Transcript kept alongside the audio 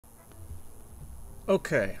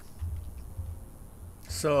Okay,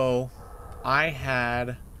 so I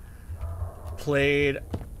had played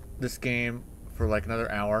this game for like another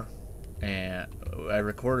hour, and I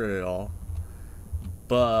recorded it all,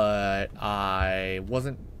 but I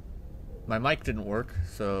wasn't. My mic didn't work,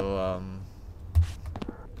 so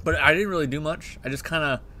but I didn't really do much. I just kind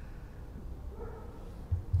of.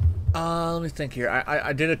 Let me think here.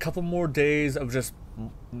 I did a couple more days of just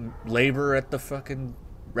labor at the fucking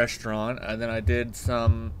restaurant, and then I did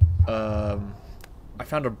some. I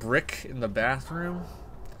found a brick in the bathroom,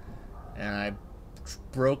 and I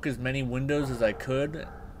broke as many windows as I could,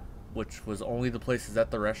 which was only the places at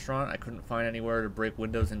the restaurant. I couldn't find anywhere to break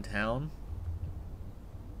windows in town.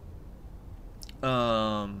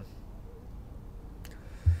 Um,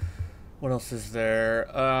 what else is there?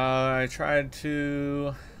 I tried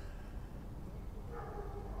to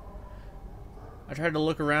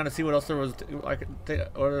look around to see what else there was. What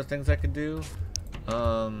other things I could do. I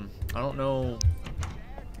don't know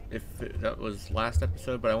if that was last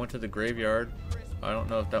episode, but I went to the graveyard. I don't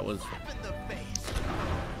know if that was. I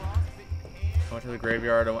went to the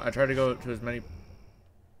graveyard. I tried to go to as many.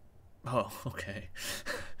 Oh, okay.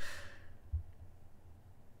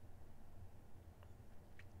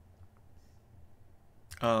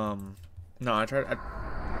 No, I tried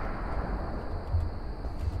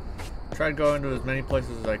going to as many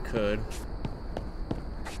places as I could,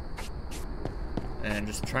 and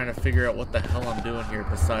just trying to figure out what the hell I'm doing here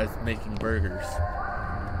besides making burgers.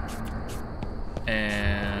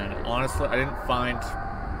 And honestly, I didn't find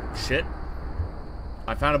shit.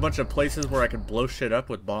 I found a bunch of places where I could blow shit up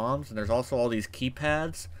with bombs, and there's also all these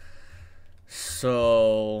keypads.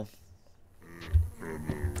 So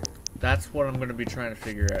that's what I'm going to be trying to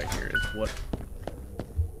figure out here, is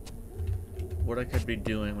what I could be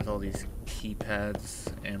doing with all these keypads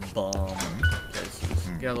and bomb places.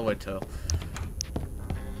 Get out of the way, Toe.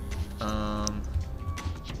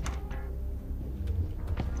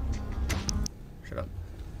 Shut up.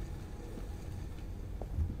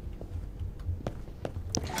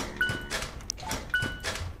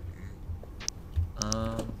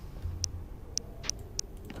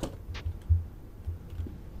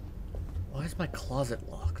 Why is my closet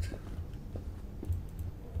locked?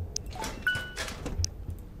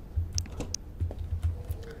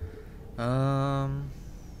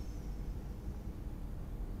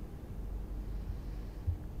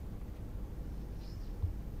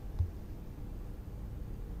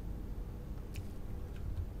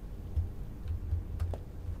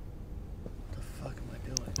 What the fuck am I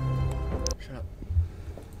doing? Shut up.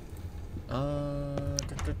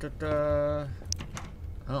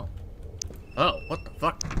 Oh. Oh, what the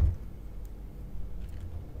fuck?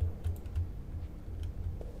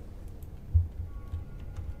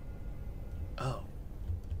 Oh.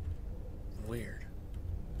 Weird.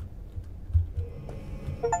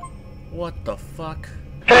 What the fuck?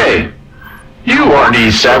 Hey, you aren't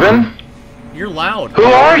E7. You're loud. Who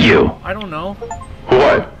are you? I don't know.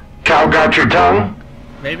 What? Cow got your tongue?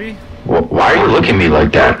 Maybe? Why are you looking at me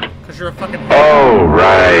like that? Because you're a fucking head. Oh,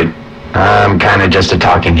 right. I'm kinda just a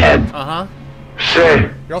talking head. Uh-huh. Say,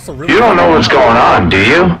 You're also really you don't know what's going on, do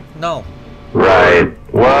you? No. Right.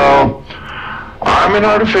 Well, I'm an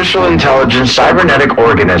artificial intelligence cybernetic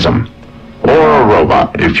organism. Or a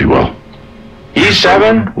robot, if you will.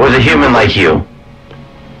 E7 was a human like you.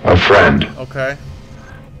 A friend. Okay.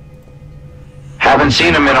 Haven't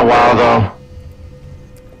seen him in a while, though.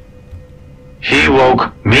 He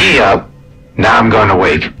woke me up. Now I'm gonna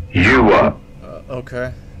wake you up.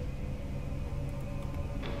 Okay.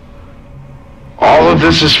 All of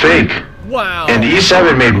this is fake. Wow. And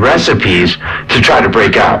E7 made recipes to try to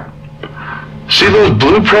break out. See those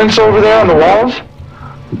blueprints over there on the walls?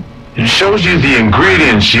 It shows you the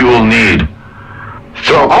ingredients you will need.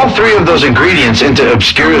 Throw all 3 of those ingredients into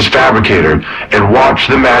Obscura's fabricator and watch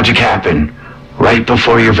the magic happen right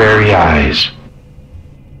before your very eyes.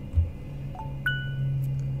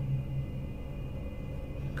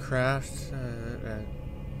 Craft,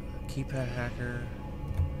 keypad hacker.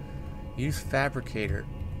 Use fabricator.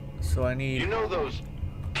 So I need. You know those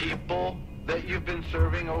people that you've been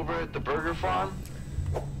serving over at the burger farm?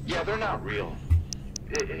 Yeah, they're not real.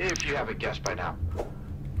 If you haven't guessed by now.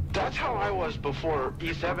 That's how I was before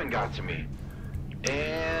E7 got to me.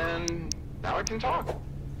 And now I can talk.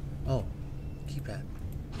 Oh, keypad.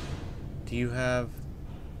 Do you have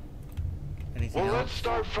anything Well, else? let's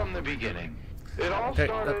start from the beginning. It all Okay,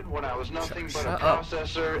 started when I was nothing but a shut up.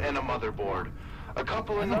 processor and a motherboard. A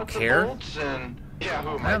couple of I don't nuts care. and bolts and... Yeah,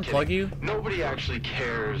 who am I I unplug kidding? you. Nobody actually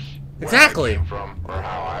cares where Exactly. I came from or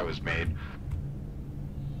how I was made.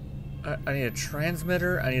 I need a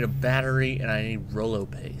transmitter, I need a battery, and I need Rolo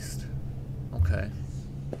paste. Okay.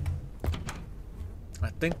 I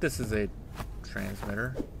think this is a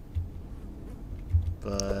transmitter.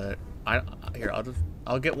 But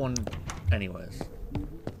I'll get one anyways.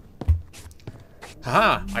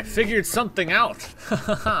 Haha! I figured something out!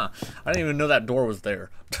 Haha! I didn't even know that door was there.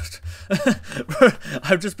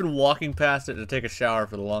 I've just been walking past it to take a shower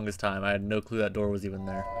for the longest time. I had no clue that door was even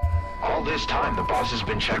there. All this time, the boss has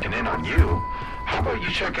been checking in on you. How about you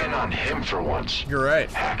check in on him for once? You're right.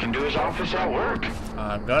 Hack into his office at work.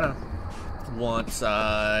 I'm gonna. Once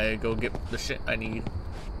I go get the shit I need.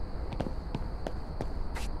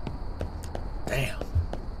 Damn.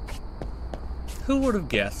 Who would have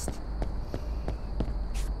guessed?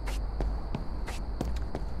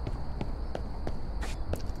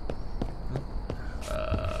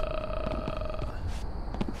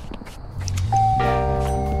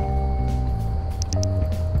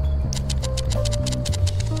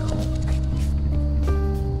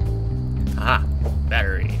 Aha,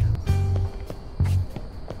 battery.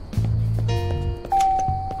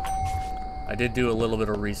 I did do a little bit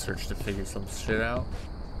of research to figure some shit out.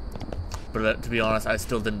 But to be honest, I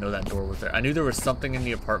still didn't know that door was there. I knew there was something in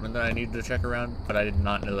the apartment that I needed to check around, but I did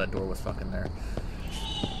not know that door was fucking there.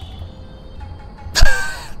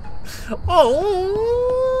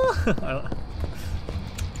 Oh!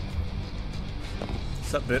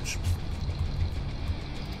 What's up, bitch?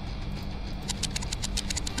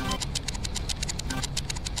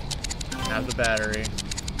 Have the battery.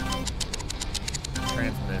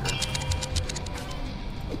 Transmitter.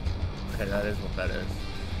 Okay, that is what that is.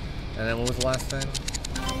 And then what was the last thing?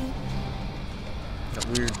 That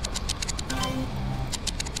weird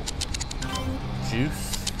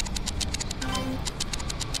juice.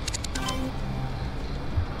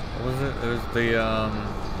 What was it? It was the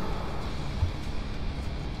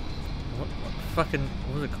what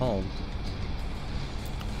was it called?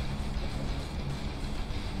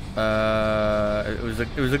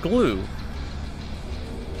 It was a glue.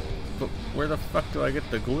 But where the fuck do I get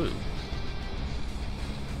the glue?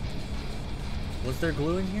 Was there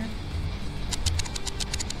glue in here?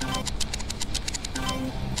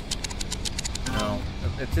 No.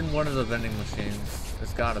 It's in one of the vending machines.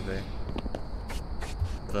 It's gotta be.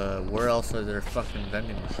 Where else are there fucking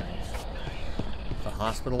vending machines? The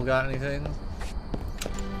hospital got anything?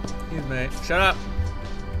 Excuse me. Shut up!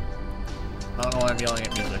 I don't know why I'm yelling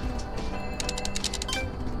at music.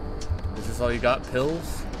 Is this all you got?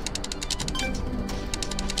 Pills?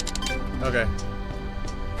 Okay.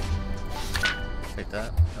 Take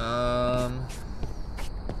that.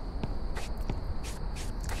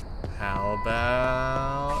 How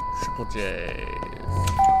about Triple J's?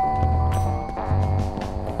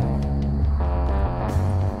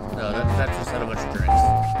 No, that just had a bunch of drinks.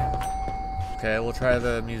 Okay, we'll try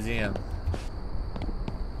the museum.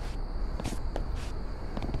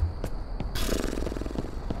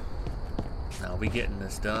 Now we getting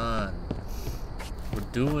this done. We're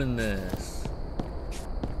doing this.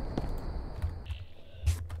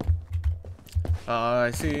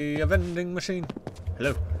 I see a vending machine.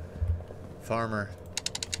 Hello. Farmer.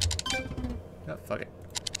 Oh, fuck it.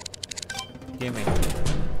 Gimme.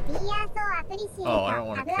 Oh, I don't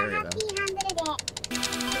want to carry them.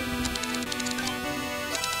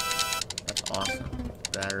 That's awesome.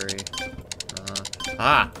 Battery.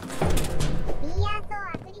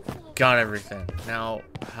 Got everything. Now,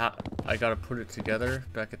 I gotta put it together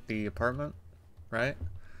back at the apartment, right?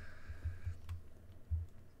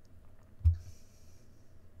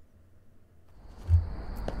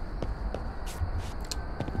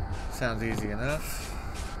 Sounds easy enough.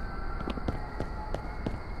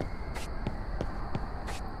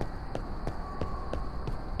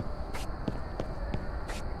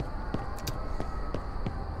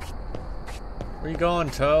 Where you going,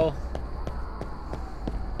 Toe?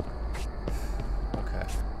 Okay.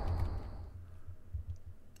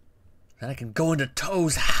 Then I can go into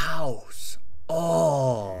Toe's house.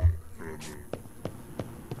 Oh.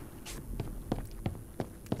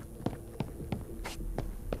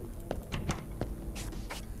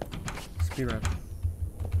 Speedrun.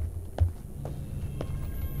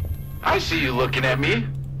 I see you looking at me.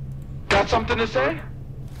 Got something to say?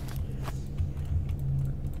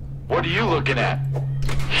 What are you looking at,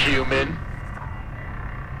 human?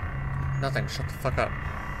 Nothing. Shut the fuck up.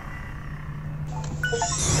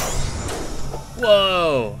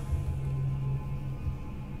 Whoa.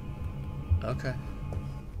 Okay.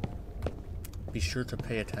 Be sure to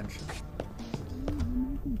pay attention.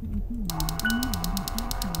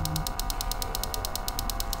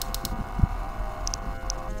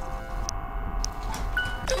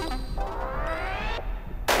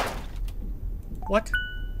 What?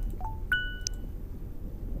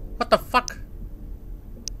 What the fuck?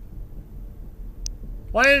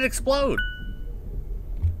 Why did it explode?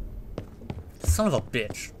 Son of a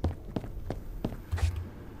bitch.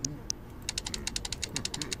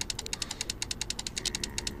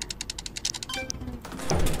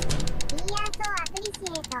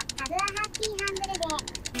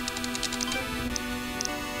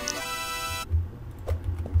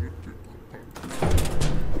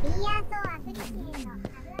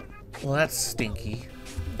 Well, that's stinky.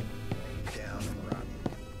 Down and rotten.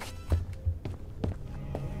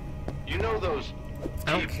 You know those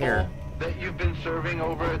I don't care. that you've been serving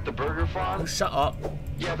over at the burger farm? Oh, shut up.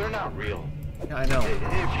 Yeah, they're not real. Yeah, I know. If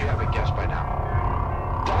you haven't guessed by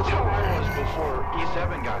now. That's how I was before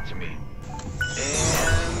E7 got to me.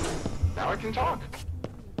 And now I can talk.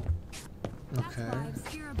 Okay.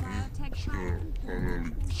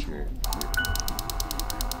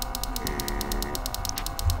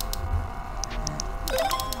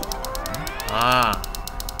 Ah.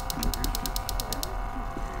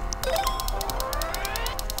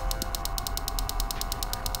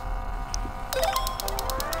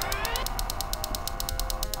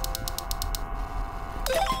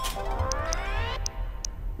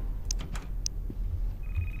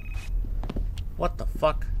 What the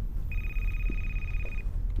fuck?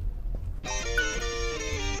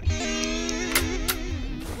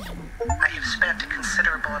 I have spent a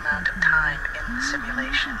considerable amount of time in the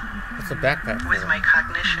simulation. What's a backpack With for? my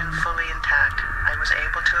cognition fully intact, I was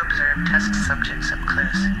able to observe test subjects up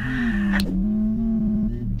close.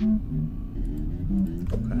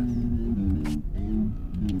 Okay.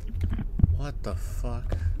 What the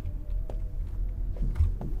fuck?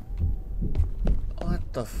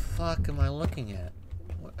 What the fuck am I looking at?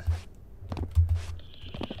 What?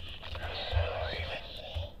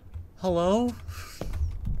 Hello?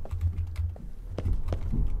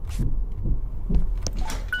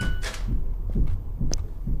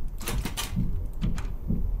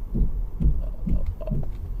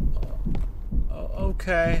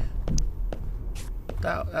 Okay.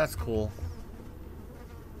 That's cool.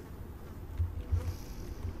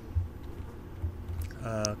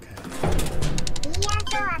 Okay.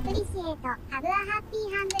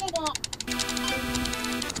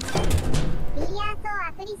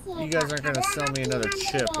 You guys aren't gonna sell me another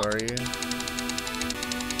chip, are you?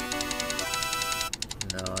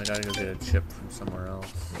 No, I gotta go get a chip from somewhere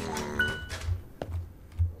else.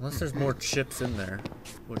 Unless there's more chips in there.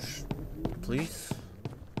 Which, please?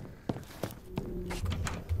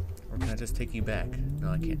 Or can I just take you back?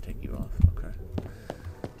 No, I can't take you off. Okay.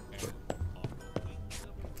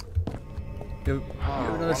 Do you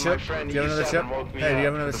have another chip? Do you have another chip? Hey, do you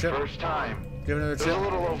have another chip? First time. Do you have another chip? A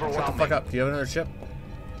little Shut the overwhelming. fuck up. Do you have another chip?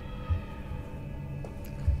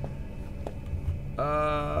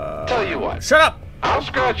 Tell you what, Shut up! I'll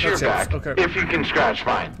scratch your That's it. back Okay. if you can scratch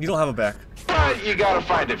mine. You don't have a back. But you gotta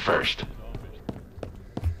find it first.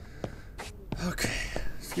 Okay.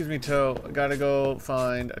 Excuse me, Toe. I gotta go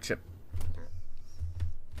find a chip.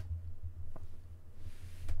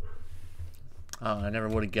 Oh, I never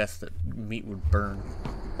would have guessed that meat would burn.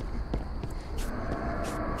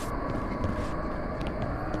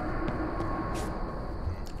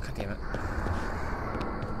 God damn it.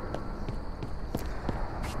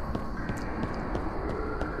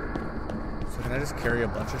 So can I just carry a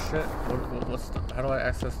bunch of shit? How do I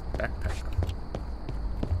access backpack?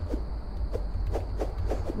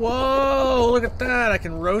 Whoa, look at that. I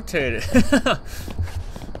can rotate it.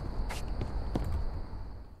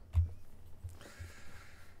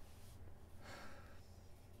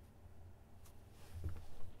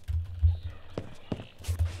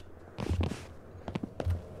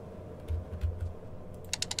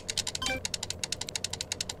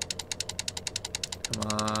 Come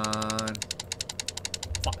on.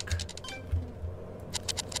 Fuck.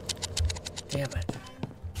 Damn it.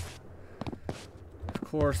 Of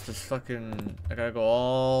course, this fucking... I gotta go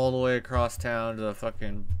all the way across town to the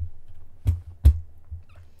fucking...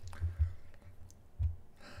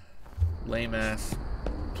 lame-ass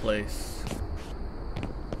place.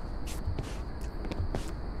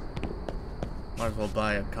 Might as well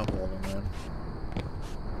buy a couple of them, then.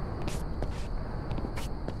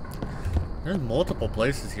 There's multiple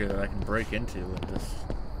places here that I can break into with this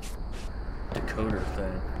decoder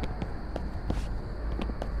thing.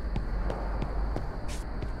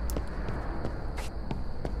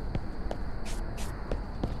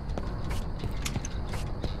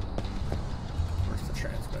 Where's the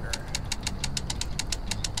transmitter?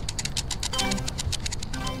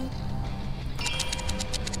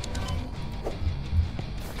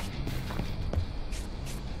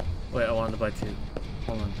 Wait, I wanted to buy 2.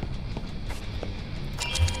 Hold on.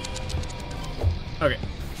 Okay.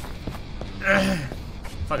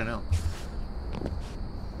 Fucking hell.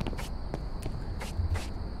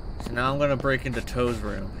 So now I'm gonna break into Toe's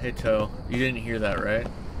room. Hey Toe, you didn't hear that, right?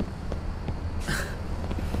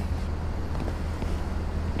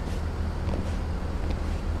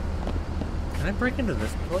 Can I break into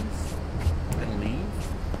this place and leave?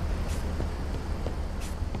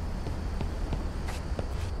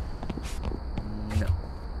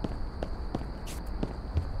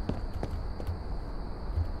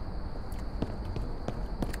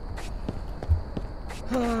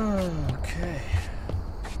 Okay.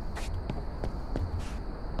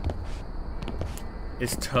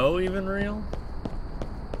 Is Toe even real?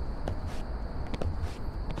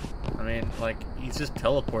 I mean, like, he just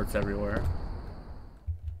teleports everywhere.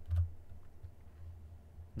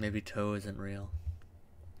 Maybe Toe isn't real.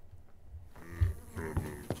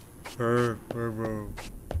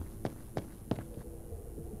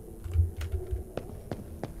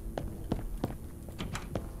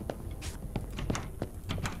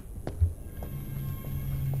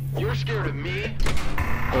 You're scared of me?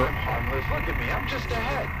 I'm harmless. Look at me. I'm just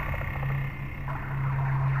ahead.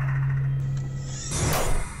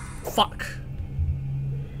 Fuck.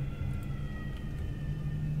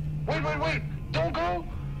 Wait. Don't go.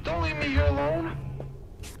 Don't leave me here alone.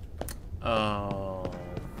 Oh,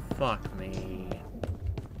 fuck me.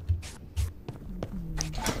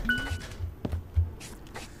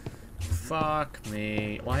 Fuck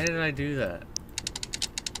me. Why did I do that?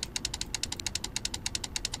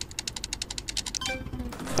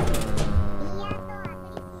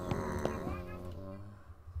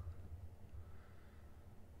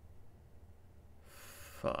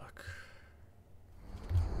 Fuck.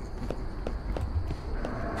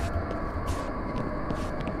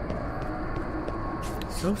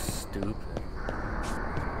 So stupid.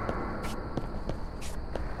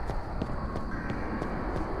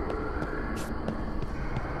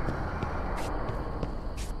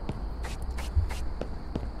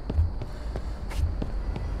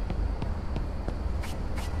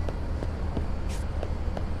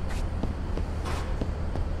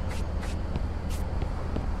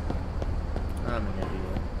 I'm an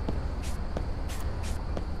idiot.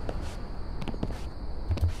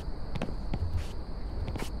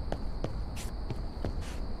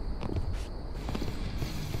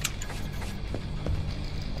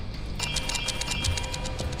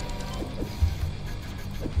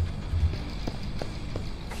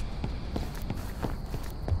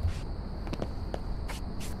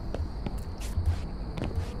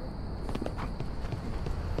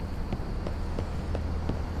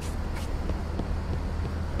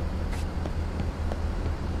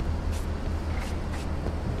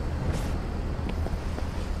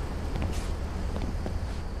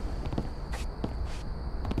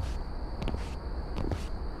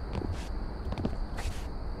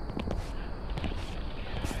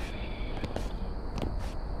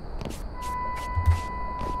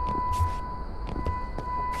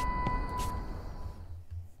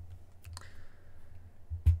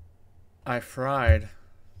 I fried.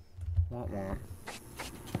 Womp.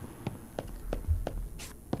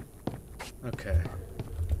 Okay.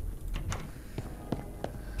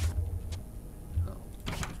 Oh,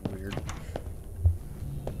 that's weird.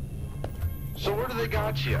 So where do they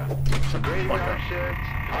got you? Some graveyard shit?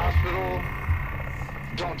 Hospital?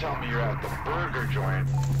 Don't tell me you're at the burger joint.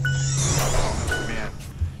 Oh, man.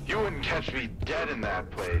 You wouldn't catch me dead in that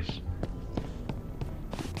place.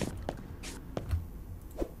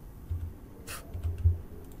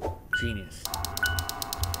 Genius.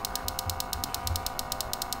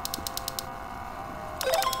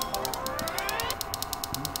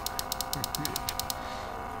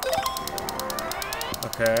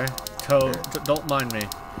 Okay. Toe, don't mind me.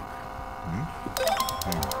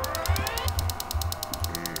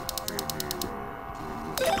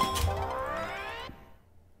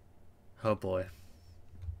 Oh boy.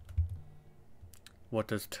 What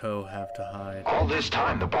does Toe have to hide? All this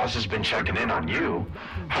time, the boss has been checking in on you.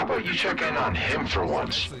 How about you check in on him for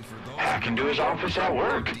once? Hack into his office at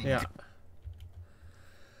work. Yeah.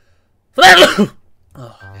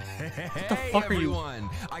 Oh, What the fuck are you? everyone,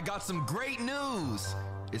 I got some great news,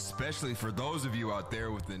 especially for those of you out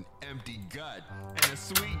there with an empty gut and a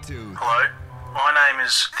sweet tooth. Hello, my name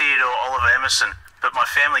is Theodore Oliver Emerson, but my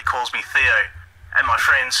family calls me Theo, and my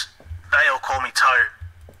friends, they all call me Toe.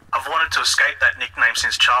 I've wanted to escape that nickname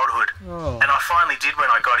since childhood, and I finally did when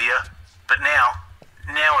I got here, but now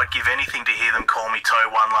I'd give anything to hear them call me Toe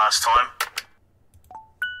one last time.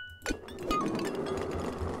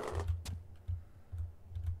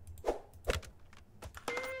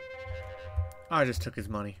 I just took his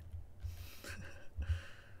money.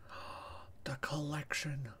 The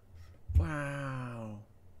collection. Wow.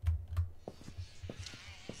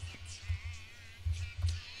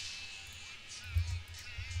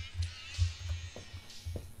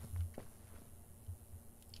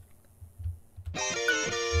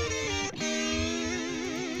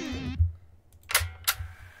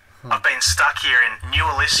 I've been stuck here in New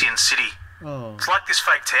Elysian City. Oh. It's like this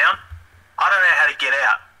fake town. I don't know how to get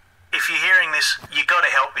out. If you're hearing this, you gotta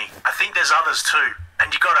help me. I think there's others too.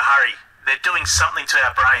 And you gotta hurry. They're doing something to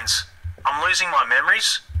our brains. I'm losing my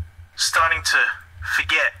memories. Starting to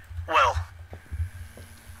forget, well,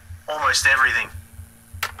 almost everything.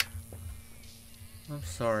 I'm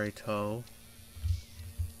sorry, Toe.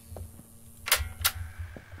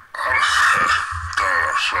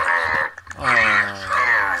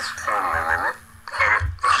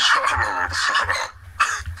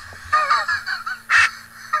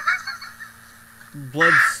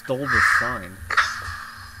 Blood stole the sign.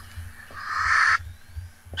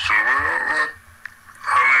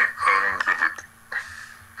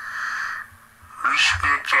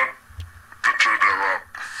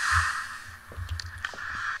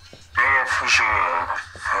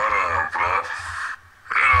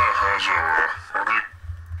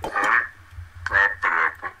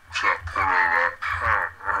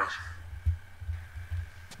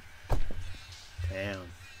 Damn.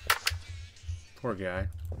 Poor guy.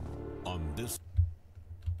 On this.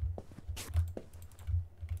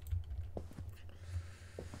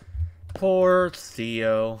 Poor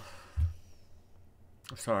Theo.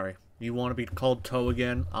 Sorry. You want to be called Toe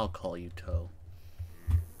again? I'll call you Toe.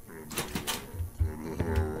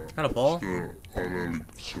 Got a ball?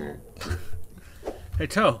 Hey,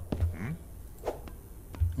 Toe.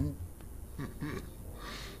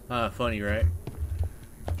 Funny, right?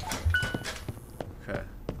 Okay.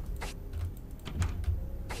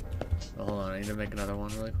 Oh, hold on, I need to make another one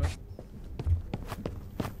really quick.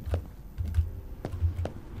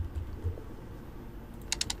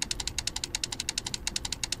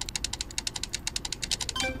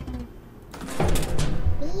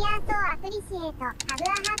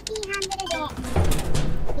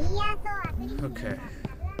 Okay.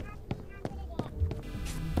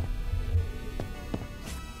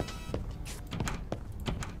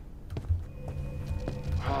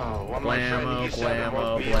 Oh, one my friend Blammo, he said it blammo,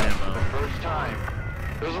 woke me up for blammo. the first time.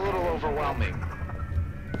 It was a little overwhelming.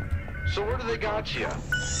 So where do they got you?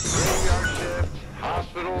 Graveyard shift,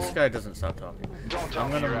 hospital? This guy doesn't stop talking. Don't tell I'm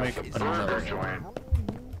me gonna you're make at the another burger one.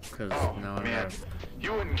 joint. Because Oh, now I'm man. gonna...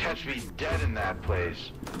 You wouldn't catch me dead in that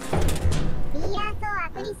place.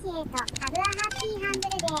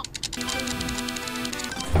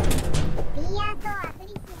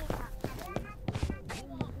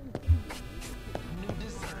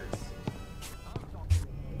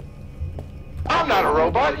 I'm not a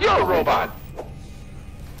robot, you're a robot!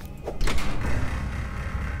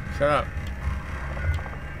 Shut up.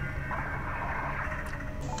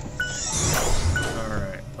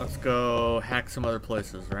 Alright, let's go hack some other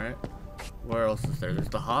places, right? Where else is there? There's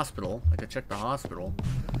the hospital. I could check the hospital.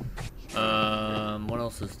 What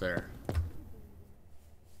else is there?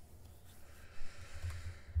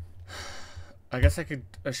 I guess I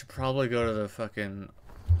should probably go to the fucking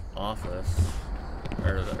office.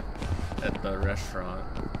 Or at the restaurant.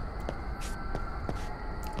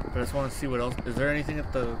 But I just want to see what else. Is there anything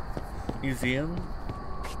at the museum?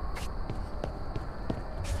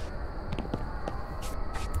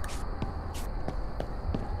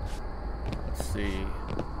 Let's see.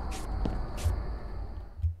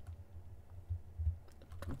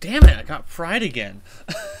 Damn it, I got fried again.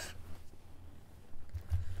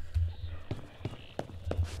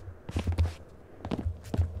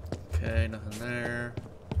 Okay, nothing there.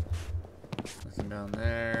 Nothing down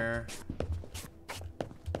there.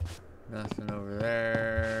 Nothing over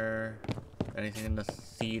there. Anything in the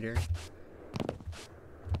theater?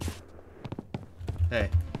 Hey.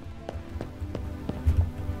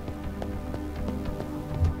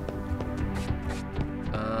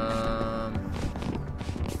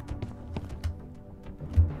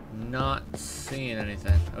 Not seeing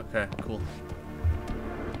anything. Okay, cool.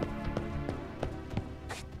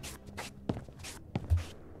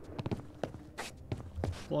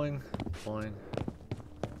 Boing, boing.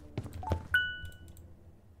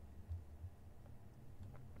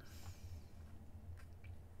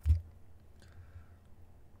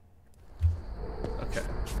 Okay,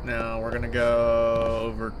 now we're gonna go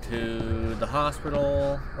over to the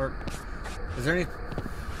hospital. Or is there any?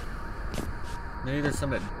 Maybe there's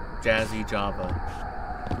some at Jazzy Java.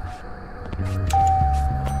 No,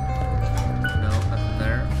 nothing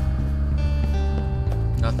there.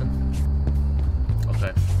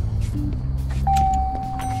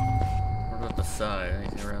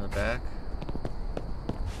 back.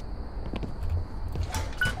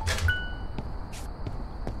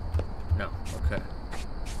 No, okay.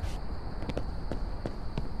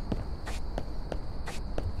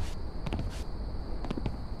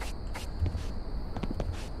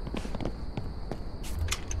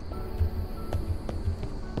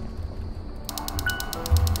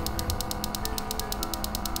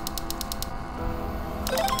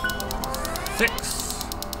 Six.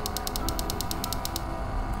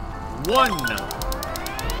 1.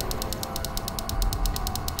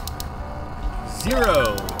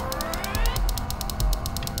 0.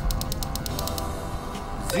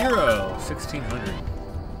 0. 1600.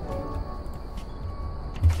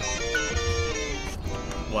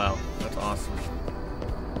 Wow, that's awesome.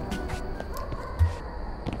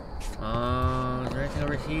 Is there anything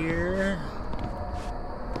over here?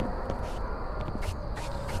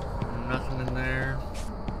 Nothing in there.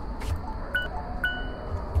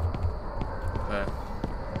 Okay.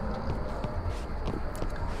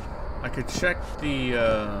 I could check the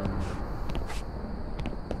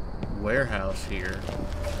warehouse here.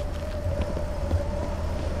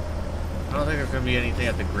 I don't think there's gonna be anything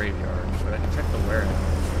at the graveyard, but I can check the warehouse.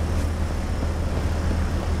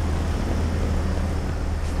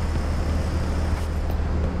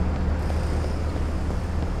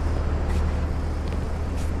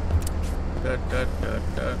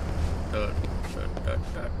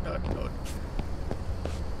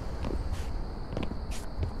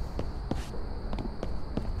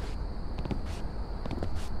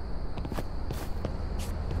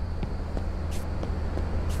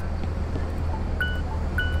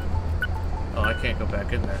 Oh, I can't go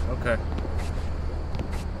back in there. Okay.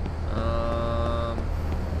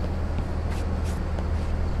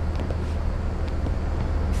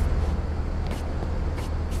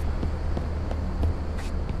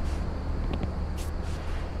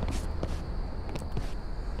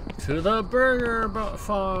 To the burger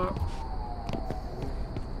farm.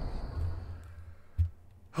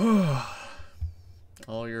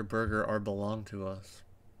 All your burger are belong to us.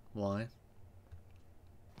 Why?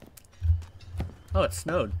 Oh, it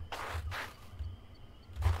snowed.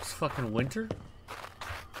 It's fucking winter?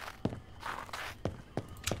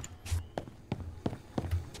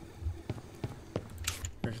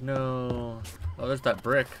 There's no... Oh, there's that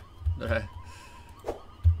brick that I...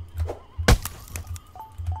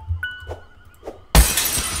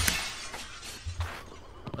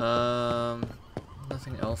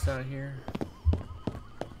 Nothing else out here?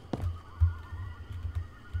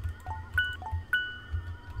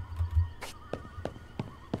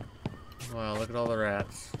 Wow, look at all the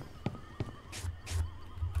rats.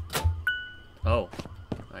 Oh,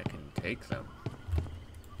 I can take them.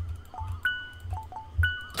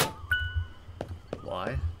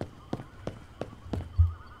 Why?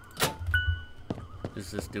 Is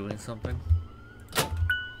this doing something?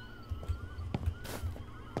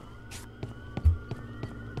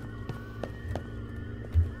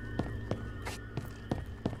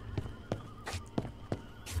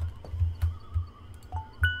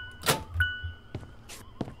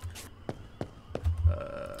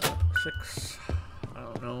 I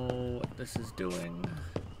don't know what this is doing.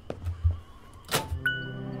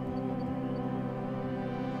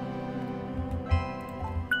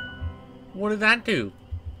 What did that do?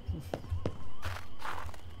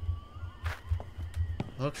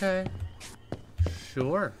 Okay.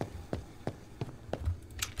 Sure.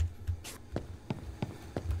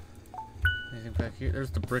 Anything back here? There's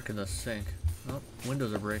the brick in the sink. Oh,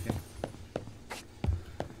 windows are breaking.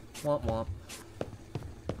 Womp womp.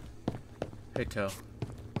 Hey, Toe.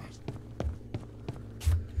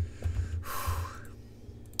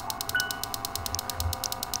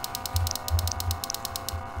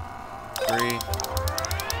 Three.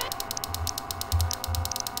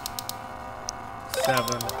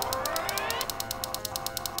 7.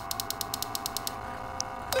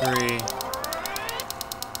 3.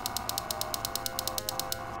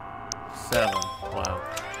 7. Wow.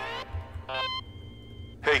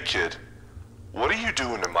 Hey kid, what are you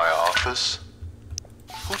doing in my office?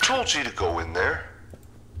 Who told you to go in there?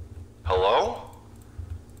 Hello?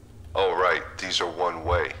 Oh right, these are one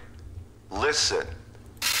way. Listen.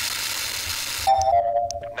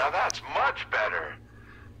 Now that's much better.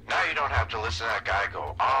 Now you don't have to listen to that guy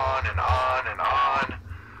go on and on and on.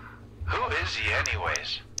 Who is he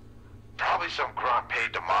anyways? Probably some grunt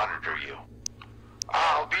paid to monitor you.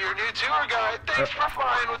 I'll be your new tour guide. Thanks for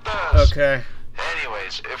flying with us. Okay.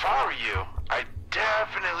 Anyways, if I were you, I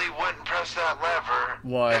definitely wouldn't press that lever.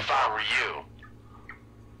 Why? If I were you.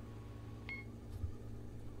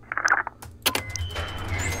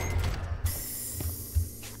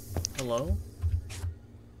 Hello?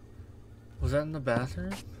 Was that in the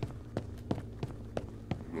bathroom?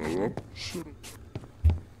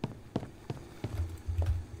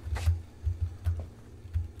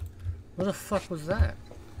 What the fuck was that?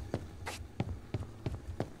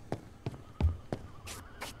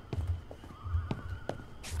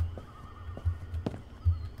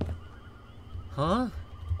 Huh?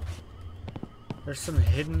 There's some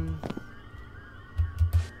hidden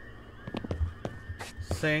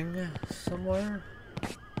thing somewhere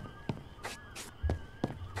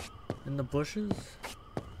in the bushes.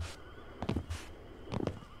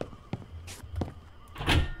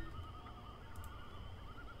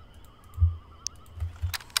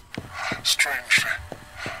 Strangely,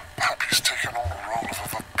 Happy's taken on the role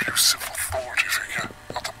of an abusive authority figure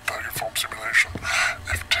at the Burger Farm simulation.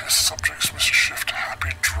 If test subjects miss a shift,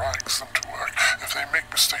 Happy drags them to work. If they make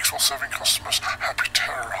mistakes while serving customers, Happy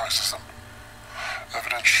terrorizes them.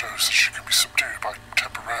 Evidence shows that she can be subdued by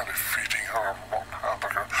temporarily feeding her a rotten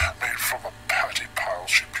hamburger made from a patty pile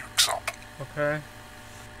she pukes up. Okay.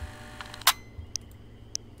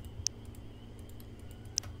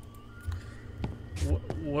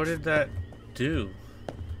 What did that do?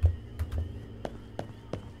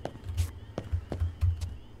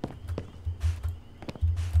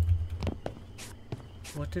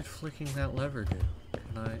 What did flicking that lever do?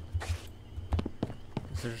 Can I...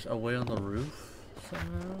 Is there a way on the roof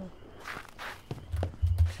somehow?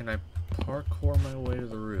 Can I parkour my way to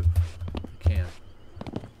the roof? I can.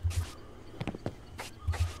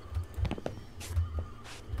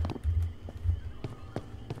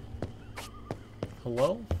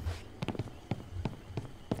 Hello?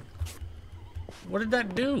 What did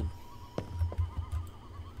that do?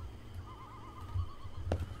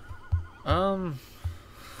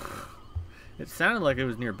 It sounded like it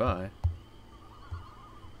was nearby.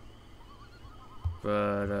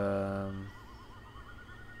 But,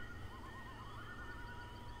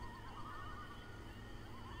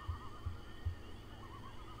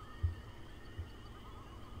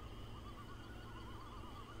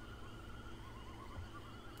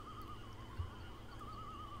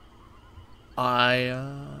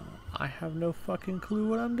 I have no fucking clue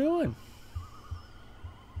what I'm doing.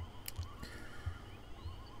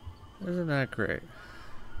 Isn't that great?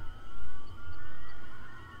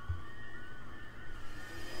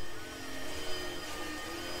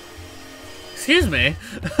 Excuse me.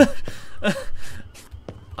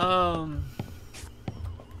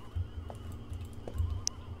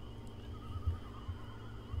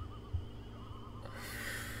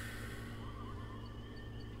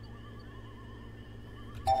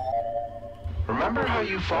 Remember how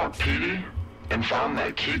you fought Petey and found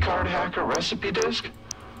that keycard hacker recipe disk?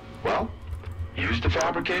 Well, use the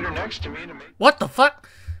fabricator next to me to make... What the fuck?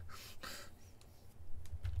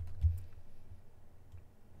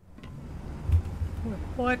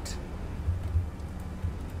 What?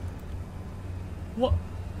 What?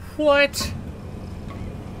 What?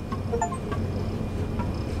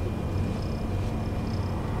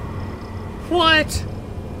 What?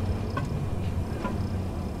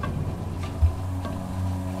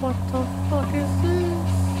 What the fuck is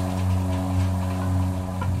this?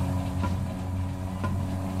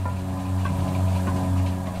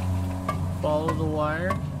 Follow the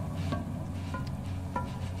wire.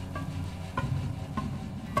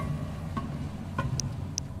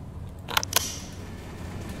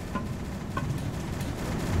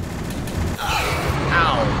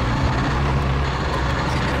 Ow.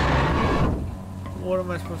 What am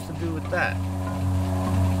I supposed to do with that?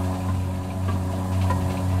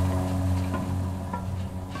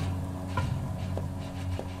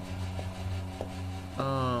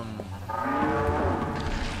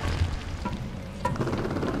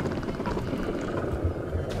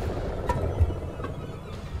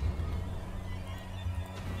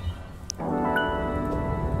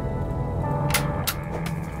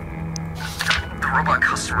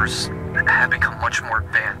 Customers have become much more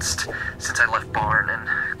advanced since I left Barn and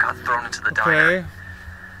got thrown into the diner.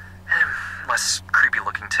 Less creepy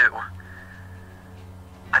looking too.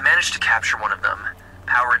 I managed to capture one of them,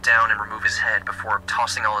 power it down and remove his head before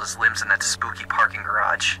tossing all his limbs in that spooky parking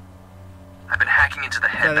garage. I've been hacking into the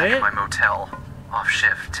head back in my motel, off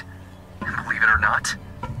shift. And believe it or not,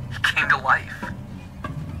 he came to life. He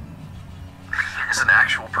has an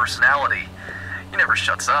actual personality. He never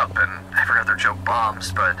shuts up, and I forgot their joke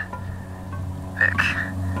bombs, but Vic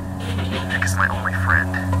is my only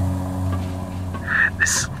friend.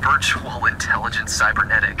 This virtual intelligent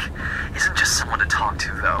cybernetic isn't just someone to talk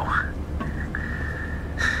to, though.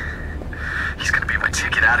 He's gonna be my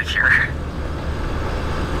ticket out of here.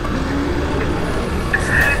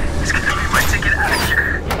 He's gonna be my ticket out of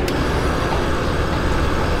here.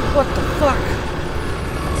 What the fuck?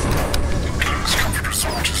 King's Comfort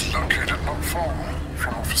Resort is located not far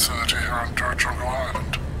from our facility here on Dirt Jungle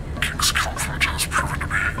Island. King's Comfort has proven to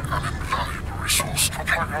be an invaluable resource for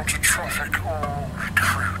Paragon to traffic or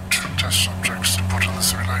recruit test subjects to put in the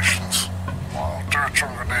simulations. While Dirt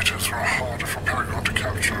Jungle natives were harder for Paragon to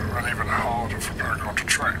capture and even harder for Paragon to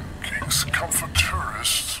train, King's Comfort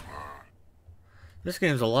tourists were... This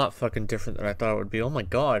game's a lot fucking different than I thought it would be. Oh my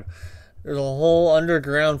god. There's a whole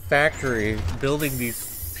underground factory building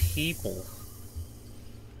these people.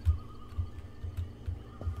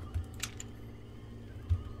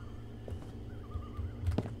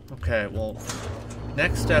 Okay, well,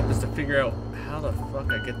 next step is to figure out how the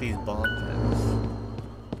fuck I get these bomb things.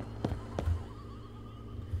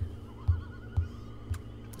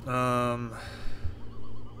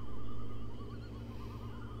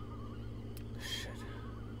 Shit.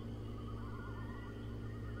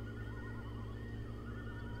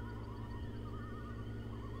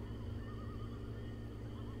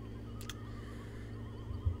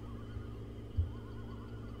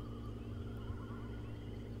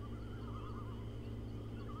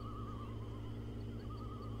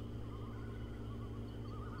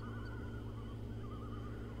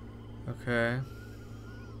 Okay.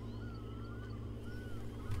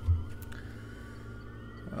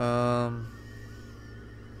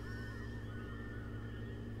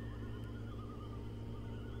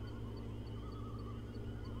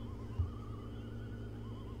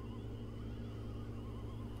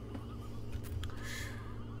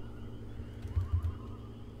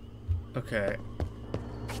 Okay.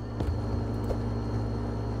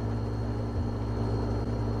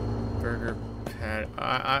 Burger pad.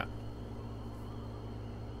 I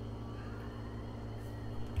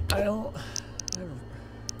don't.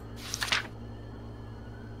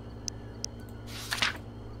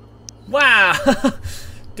 Wow,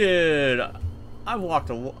 dude! I've walked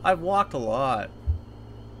a lot.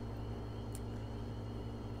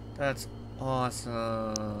 That's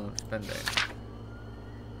awesome. Spending.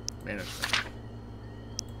 Management.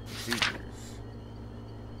 Procedures.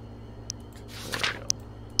 Tutorial.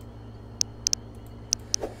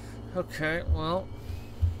 Okay, well.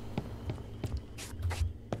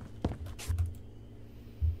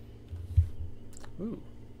 Ooh.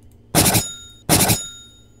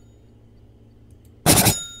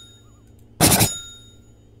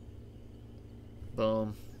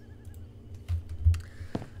 Boom.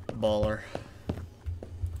 Baller.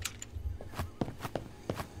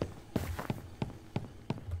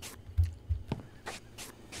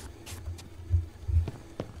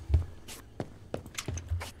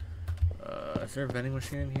 Is there a vending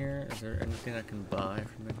machine in here? Is there anything I can buy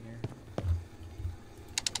from in here?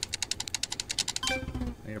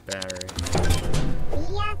 I need a battery.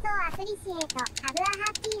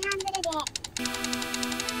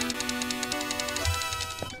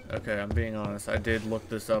 Okay, I'm being honest. I did look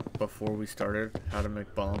this up before we started. How to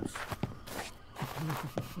make bombs.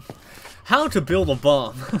 How to build a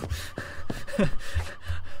bomb.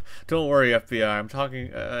 Don't worry, FBI. I'm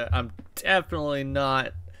talking. I'm definitely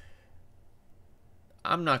not.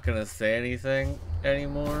 I'm not gonna say anything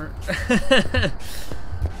anymore.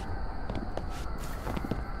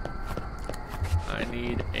 I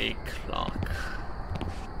need a clock.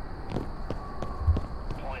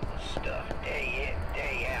 Pointless stuff, day in,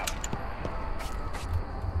 day out.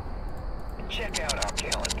 Check out our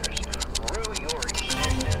calendars. Rue your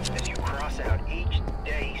existence as you cross out each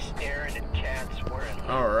day staring at cats wearing...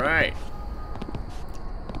 Alright.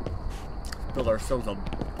 Build ourselves a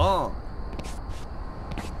bomb.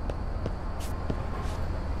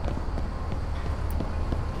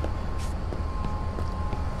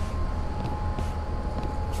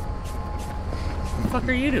 What the fuck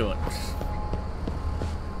are you doing?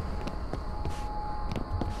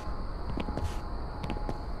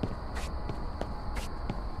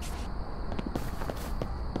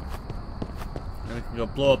 Then we can go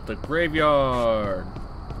blow up the graveyard.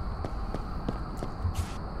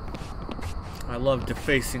 I love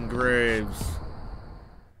defacing graves.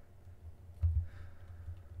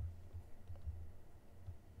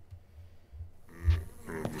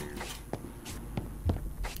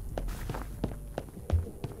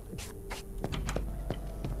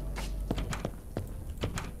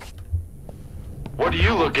 What are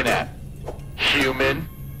you looking at, human?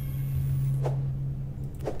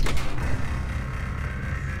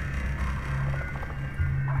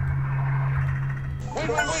 Wait!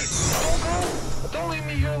 Don't leave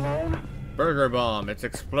me here alone. Burger bomb. It's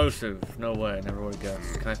explosive. No way. Never would have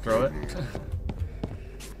guessed. Can I throw it?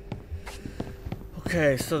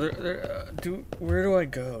 Okay, so where do I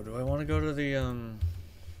go? Do I want to go to the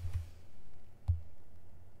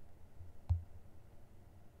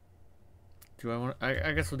Do I want?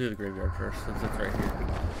 I guess we'll do the graveyard first since it's right here.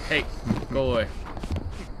 Hey, go away.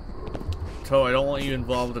 Toe, I don't want you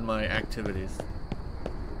involved in my activities.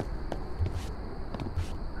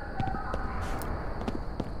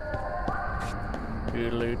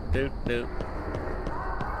 Doodaloo-doo-doo.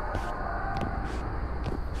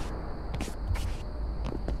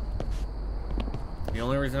 The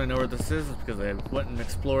only reason I know where this is because I went and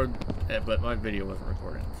explored it, but my video wasn't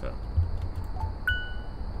recording, so.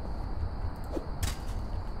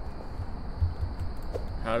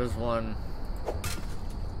 How does one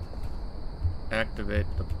activate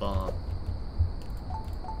the bomb?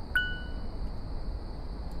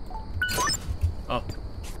 Oh.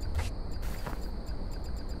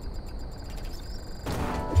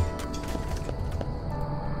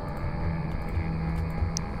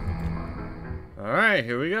 Alright,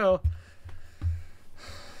 here we go.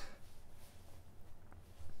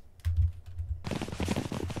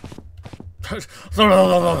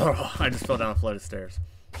 I just fell down a flight of stairs.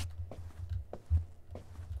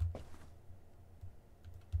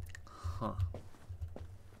 Huh.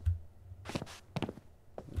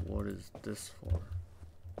 What is this for?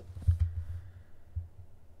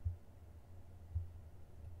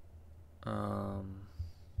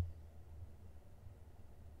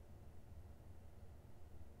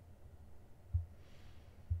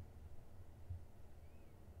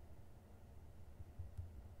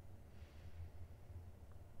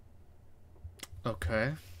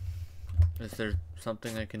 Okay. Is there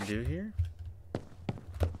something I can do here?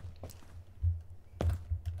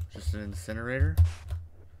 Just an incinerator?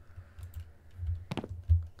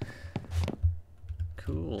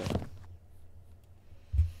 Cool.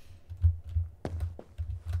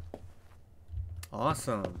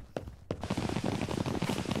 Awesome.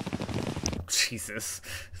 Jesus.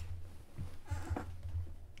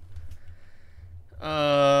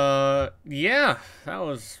 Yeah, that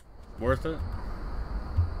was worth it.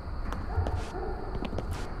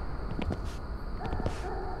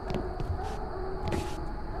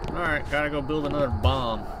 Alright, gotta go build another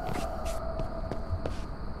bomb.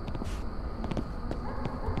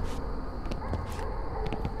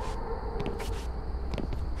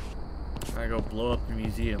 Gotta go blow up the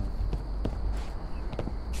museum.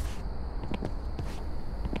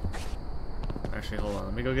 Actually, hold on.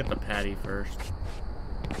 Let me go get the patty first.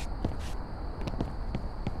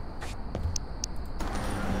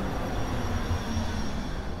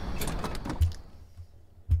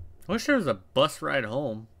 I wish there was a bus ride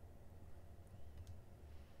home.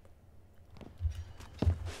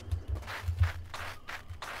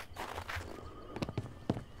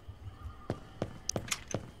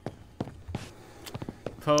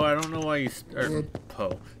 Poe, I don't know why you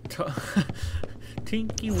Poe.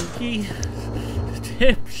 Tinky Winky.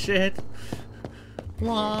 Dipshit.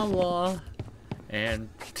 Blah blah. And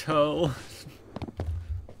Toe.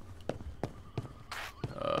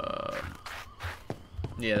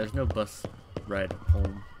 Yeah, there's no bus ride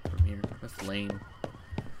home from here. That's lame.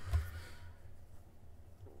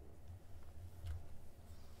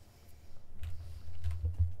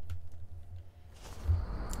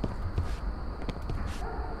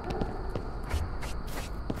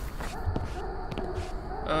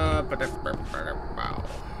 And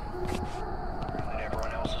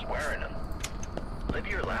everyone else is wearing them. Live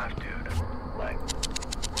your life, dude. Like,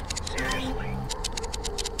 seriously.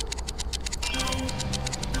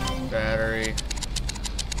 Battery.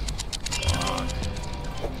 Lock.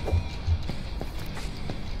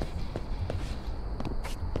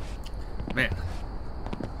 Man.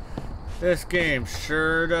 This game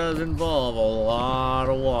sure does involve a lot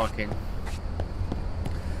of walking.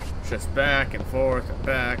 Just back and forth,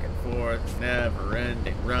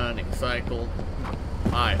 never-ending running cycle.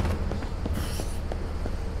 Hi.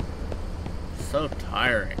 So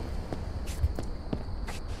tiring.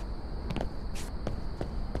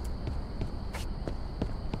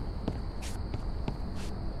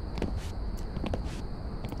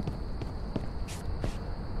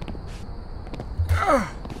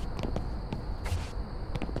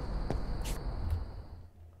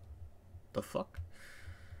 The fuck?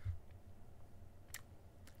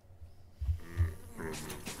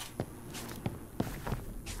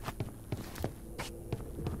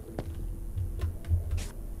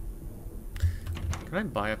 Can I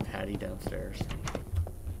buy a patty downstairs?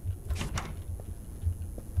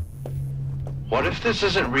 What if this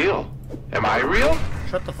isn't real? Am I real?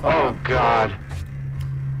 Shut the fuck up. Oh, God.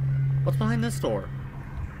 What's behind this door?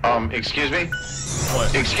 Excuse me?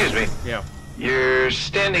 What? Excuse me. Yeah. You're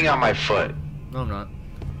standing on my foot. No, I'm not.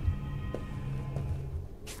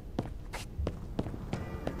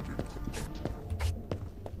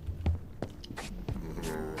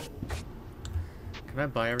 Can I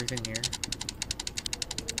buy everything here?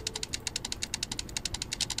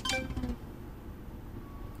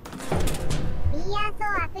 We are so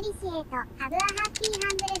appreciate. Have a happy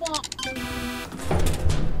handle day.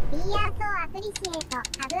 We are so appreciate.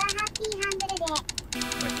 Have a happy handle day.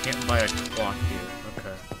 I can't buy a clock here.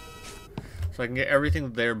 Okay. So I can get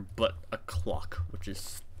everything there but a clock, which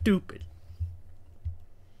is stupid.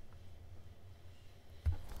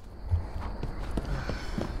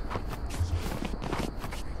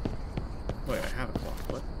 Wait, I have a clock.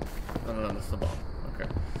 What? No, that's the bomb. Okay.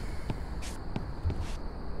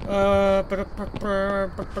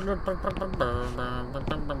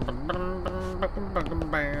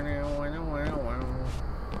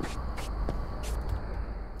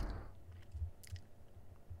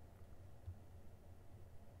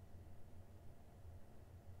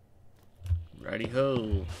 Righty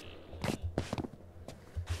ho.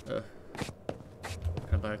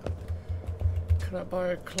 Can I buy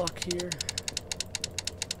a clock here?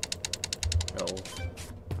 No.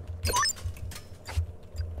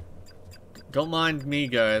 Don't mind me,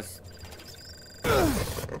 guys.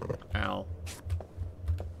 Ow.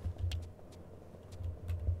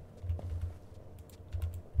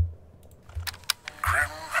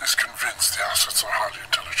 Grimm is convinced the assets are highly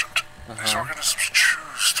intelligent. These organisms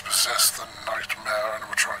choose to possess the nightmare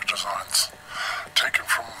animatronic designs, taken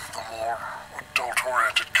from the more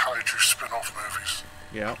adult-oriented kaiju spin-off movies.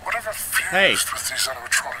 Yeah. Whatever fused with these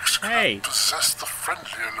animatronics could possess the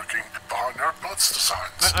friendlier-looking behind their blood's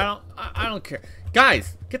designs. I don't care.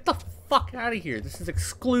 Guys, get the fuck out of here. This is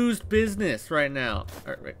exclusive business right now.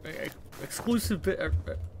 Exclusive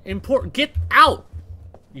import. Get out.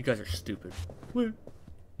 You guys are stupid. Woo.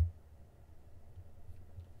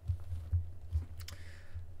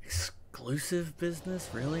 Exclusive business?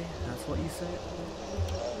 Really? That's what you say?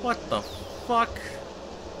 What the fuck?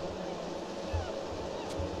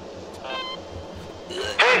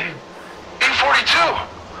 Hey, E42!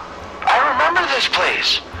 I remember this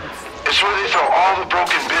place. It's where they throw all the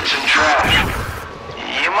broken bits and trash.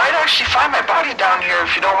 You might actually find my body down here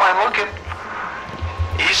if you don't mind looking.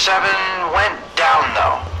 E7 went down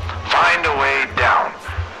though. Find a way down.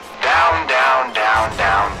 Down, down, down,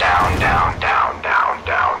 down, down, down, down, down,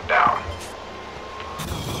 down, down.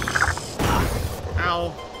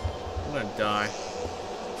 Ow. I'm gonna die.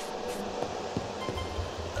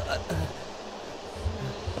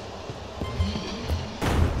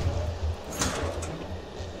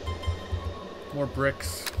 More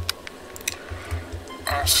bricks.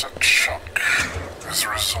 Asset shock as a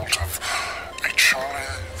result of a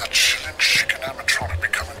the chilling chicken animatronic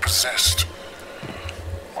becoming possessed.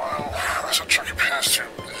 While Asset Shock appears to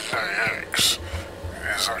lay eggs, he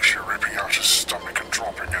is actually ripping out his stomach and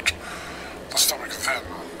dropping it. The stomach then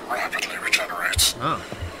rapidly regenerates.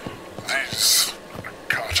 These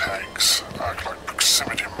cut eggs act like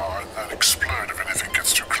proximity mine and explode if anything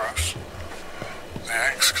gets too close. The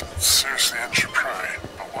eggs can seriously injure prey,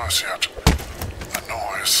 but worse yet, the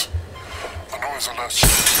noise. The noise alerts you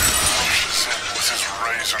who rushes in with his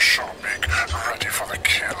razor-sharp beak, ready for the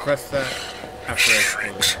kill. Press that after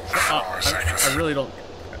I really don't.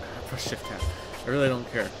 Press shift tab. I really don't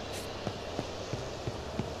care.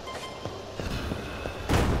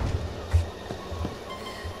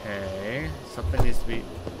 Okay, something needs to be.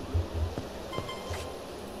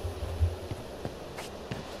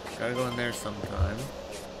 Gotta go in there sometime.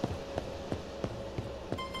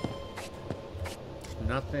 There's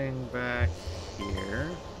nothing back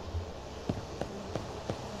here.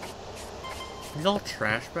 These all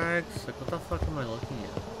trash bags? Like, what the fuck am I looking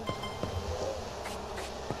at?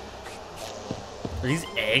 Are these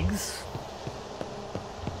eggs?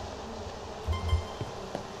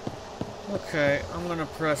 Okay, I'm gonna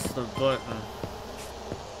press the button.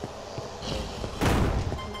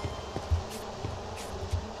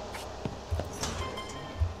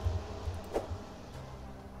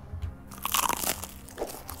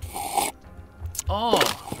 Oh!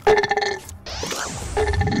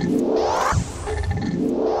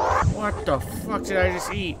 What the fuck did I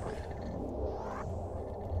just eat?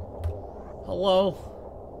 Hello?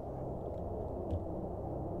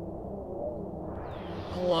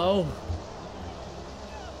 Hello?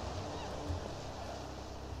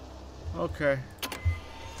 Okay.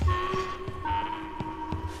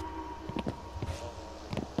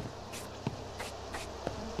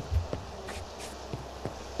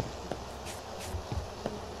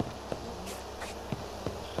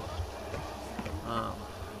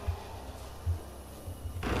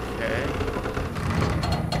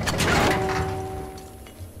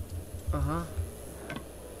 Uh-huh.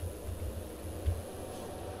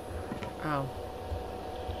 Ow.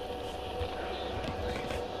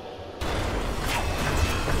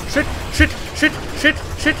 Shit! Shit! Shit! Shit!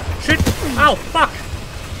 Shit! Shit! Ow! Fuck!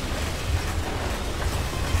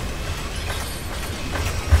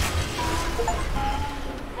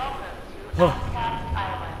 Oh.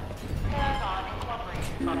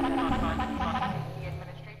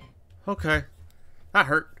 Okay. That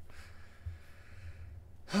hurt.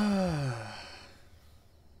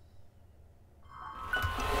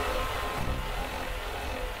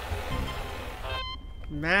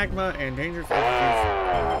 Magma and dangerous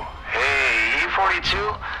entities. Hey, E42?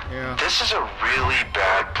 Yeah. This is a really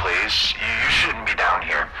bad place. You shouldn't be down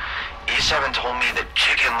here. E7 told me that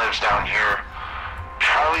Chicken lives down here.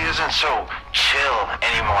 Charlie isn't so chill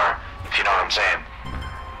anymore, if you know what I'm saying.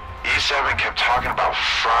 E7 kept talking about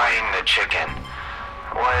frying the chicken,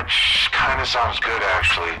 which kind of sounds good,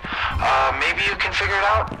 actually. Maybe you can figure it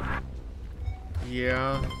out?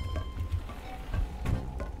 Yeah.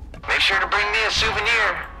 Make sure to bring me a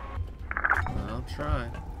souvenir. I'll try.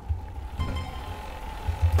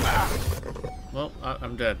 Well,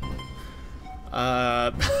 I'm dead.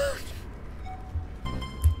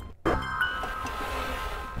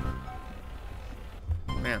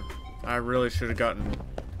 Man, I really should have gotten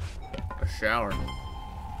a shower.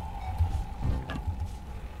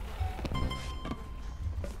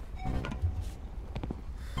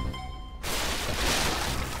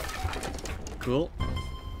 Cool.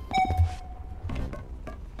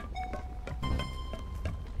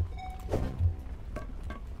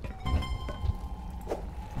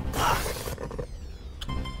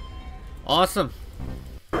 Awesome.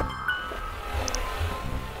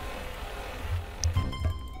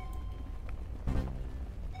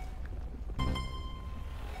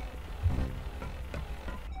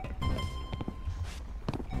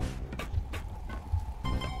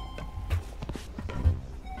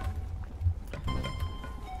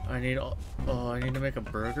 I need to make a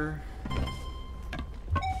burger.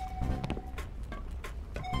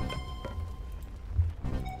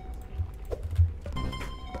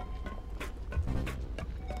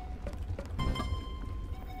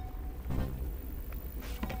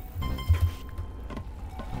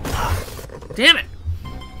 Damn it!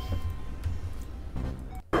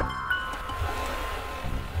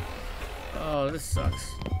 Oh, this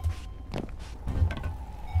sucks.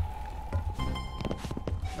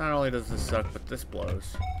 Not only does this suck, but this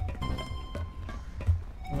blows.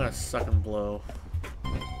 I'm gonna suck and blow.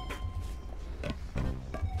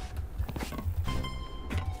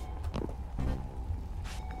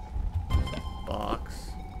 Box.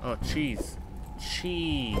 Oh, cheese.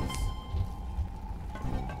 Cheese.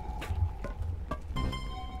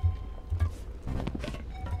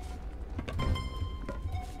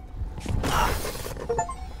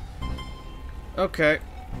 Okay.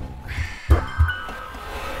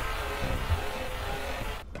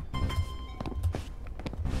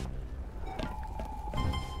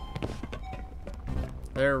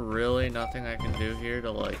 There really nothing I can do here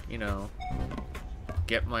to, like, you know,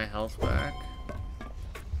 get my health back?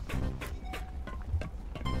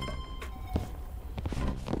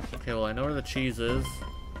 Okay, well, I know where the cheese is.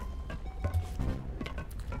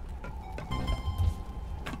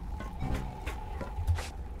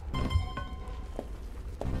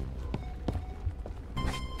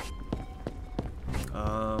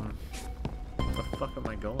 Where the fuck am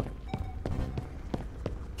I going?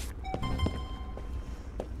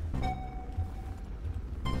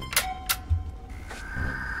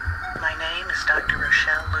 My name is Dr.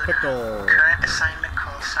 Rochelle Luna. Pickle. Current assignment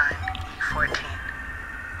call sign E14.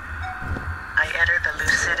 I enter the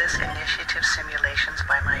Lucidus Initiative simulations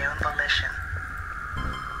by my own volition.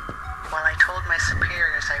 While I told my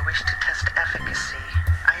superiors I wish to test efficacy,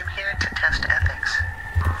 I am here to test ethics.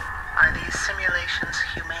 Are these simulations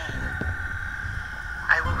humane?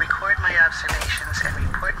 I will record my observations and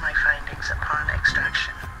report my findings upon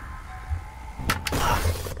extraction.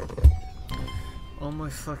 Oh my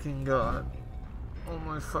fucking god. Oh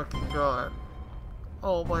my fucking god.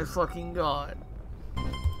 Oh my fucking god.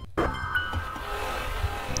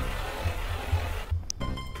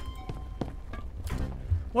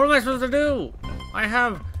 What am I supposed to do? I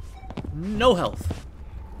have no health.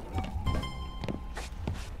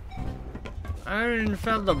 I haven't even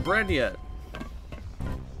found the bread yet.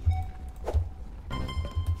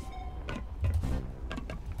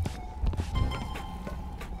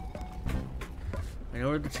 I know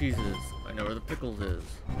where the cheese is. I know where the pickles is.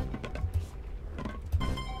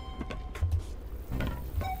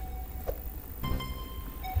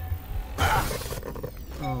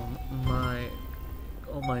 Oh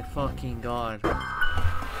my fucking god.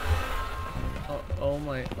 Oh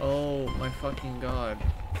my fucking god.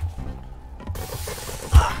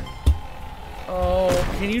 Oh,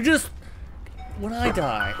 can you just... When I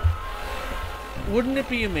die, wouldn't it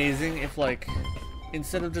be amazing if, like,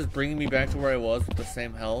 instead of just bringing me back to where I was with the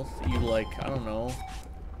same health, you, like, I don't know,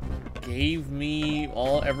 gave me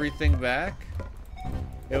everything back?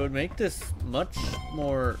 It would make this much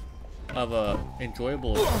more of a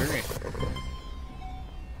enjoyable experience.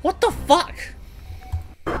 What the fuck?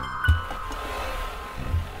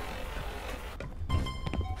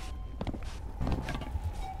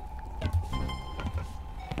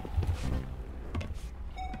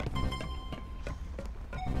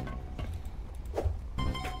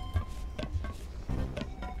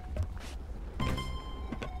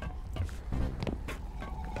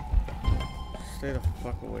 Stay the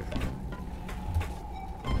fuck away from me.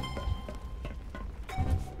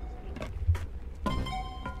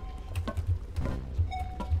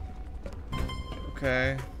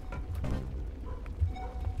 Okay.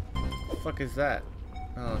 What the fuck is that?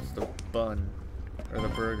 Oh, it's the bun. Or the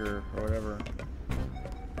burger, or whatever.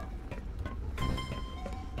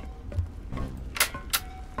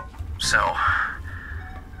 So,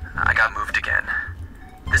 I got moved again.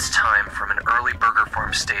 This time from an early burger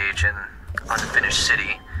farm stage in unfinished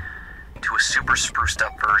city to a super spruced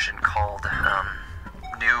up version called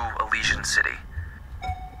New Elysian City.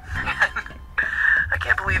 I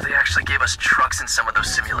can't believe they actually gave us trucks in some of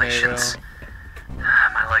those simulations.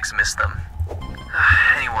 My legs missed them.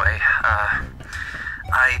 Anyway,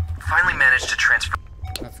 I finally managed to transfer.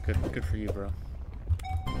 That's good. Good for you, bro.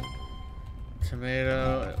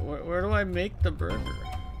 Tomato. Where do I make the burger?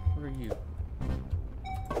 Where are you?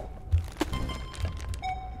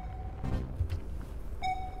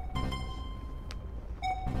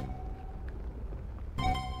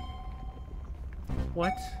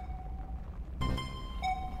 What?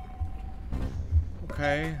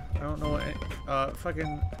 Okay, I don't know what.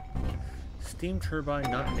 Fucking steam turbine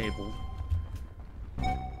not enabled.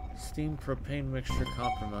 Steam propane mixture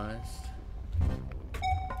compromised.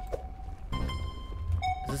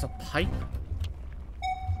 Is this a pipe?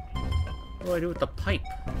 What do I do with the pipe?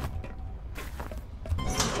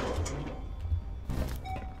 Is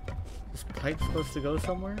this pipe supposed to go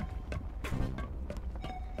somewhere?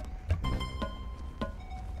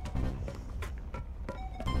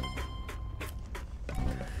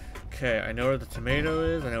 Okay, I know where the tomato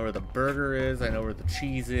is, I know where the burger is, I know where the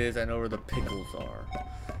cheese is, I know where the pickles are.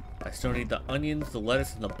 I still need the onions, the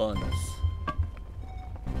lettuce, and the buns.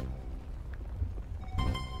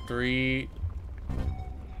 3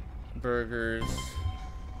 burgers.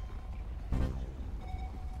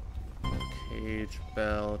 Cage,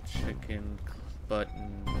 bell, chicken,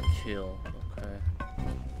 button, kill. Okay.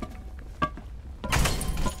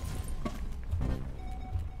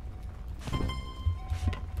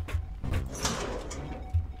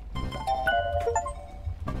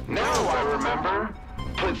 Now I remember.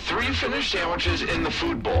 Put 3 finished sandwiches in the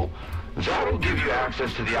food bowl. That'll give you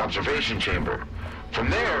access to the observation chamber. From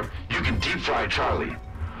there, you can deep fry Charlie.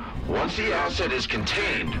 Once the asset is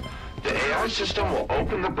contained, the AI system will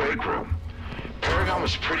open the break room. Paragon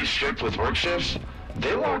was pretty strict with work shifts.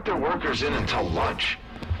 They lock their workers in until lunch.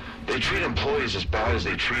 They treat employees as bad as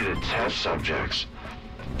they treated test subjects.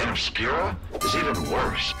 And Obscura is even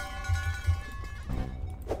worse.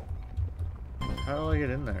 How do I get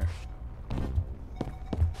in there?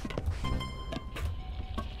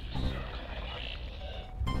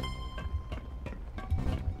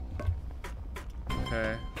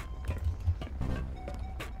 Okay.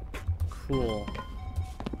 Cool.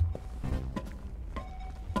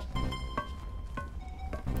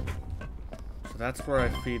 So that's where I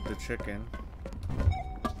feed the chicken.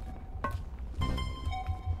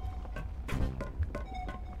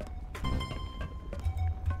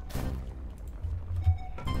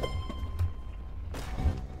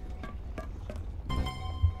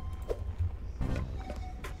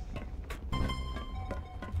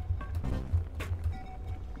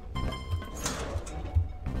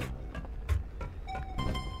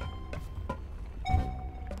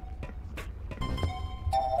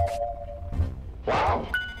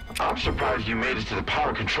 I'm surprised you made it to the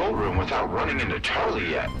power control room without running into Charlie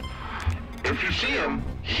yet. If you see him,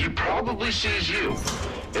 he probably sees you.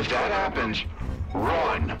 If that happens,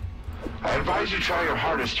 run. I advise you try your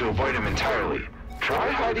hardest to avoid him entirely.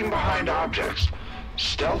 Try hiding behind objects.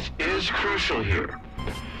 Stealth is crucial here.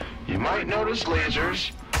 You might notice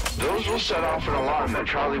lasers. Those will set off an alarm that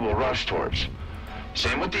Charlie will rush towards.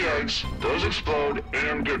 Same with the eggs. Those explode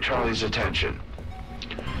and get Charlie's attention.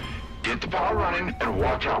 Get the power running and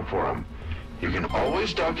watch out for him. You can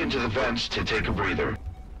always duck into the vents to take a breather.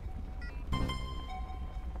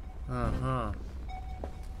 Uh-huh.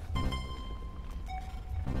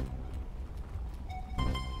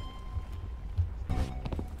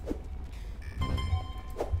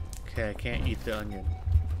 Okay, I can't eat the onion.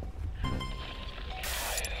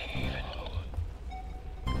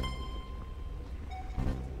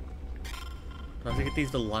 Do I have to get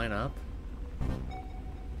these to line up?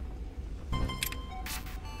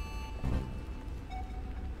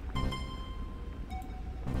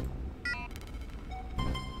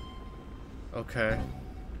 Okay.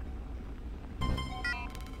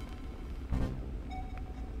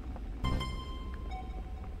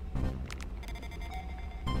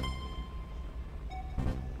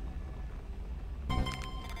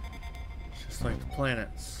 Just like the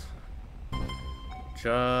planets.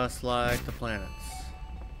 Just like the planets.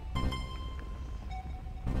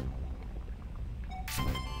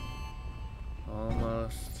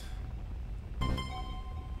 Almost.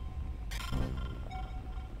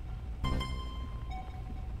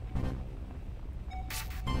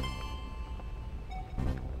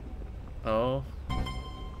 Oh.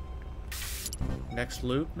 Next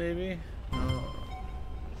loop, maybe? No.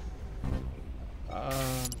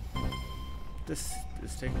 This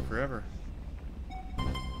is taking forever.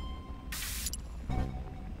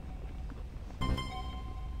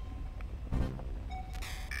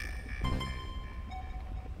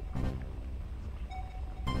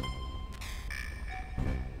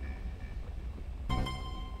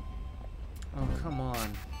 Oh, come on.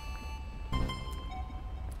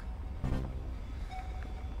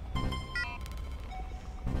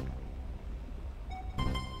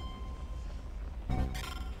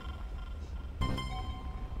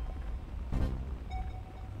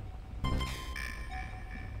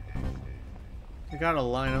 You gotta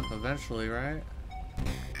line up eventually, right?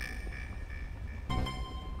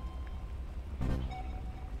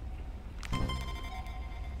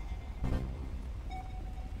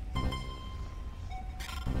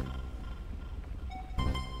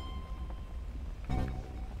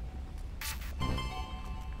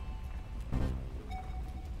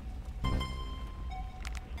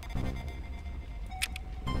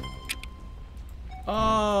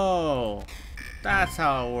 Oh, that's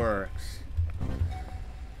how it works.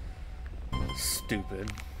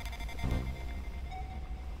 Stupid.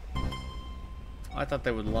 I thought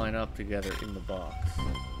they would line up together in the box.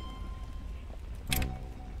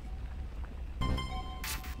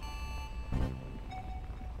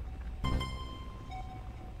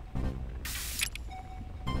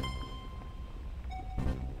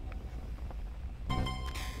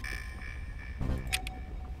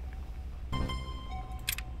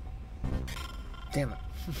 Damn it.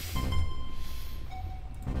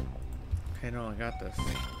 Okay, no, I got this.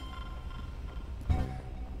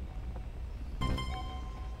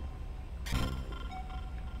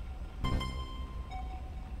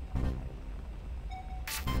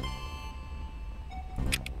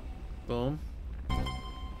 Boom.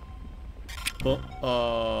 Boom.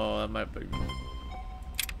 Oh, that might be.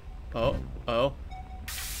 Oh, oh.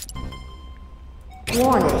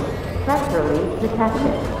 Warning. Press release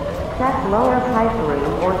detected. Check lower pipe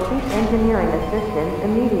room or seat engineering assistance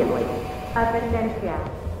immediately. Advertencia.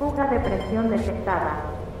 Fuga de presión detectada.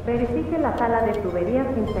 Verifique la sala de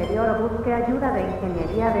tuberías inferior o busque ayuda de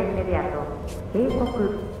ingeniería de inmediato. 警告。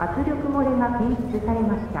圧力漏れが検出され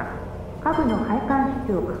ました。下部の配管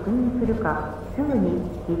室を確認するか、すぐに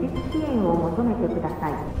技術支援を求めてくださ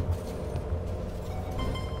い。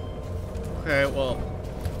Okay, well,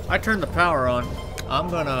 I turned the power on. I'm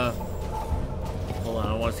gonna... Hold on,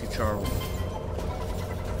 I want to see Charles.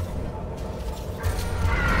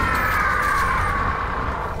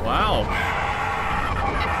 Wow.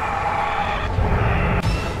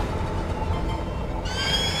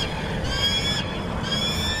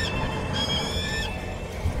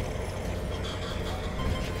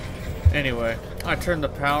 Anyway, I turned the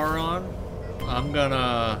power on. I'm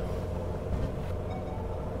gonna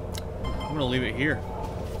leave it here.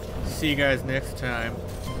 See you guys next time.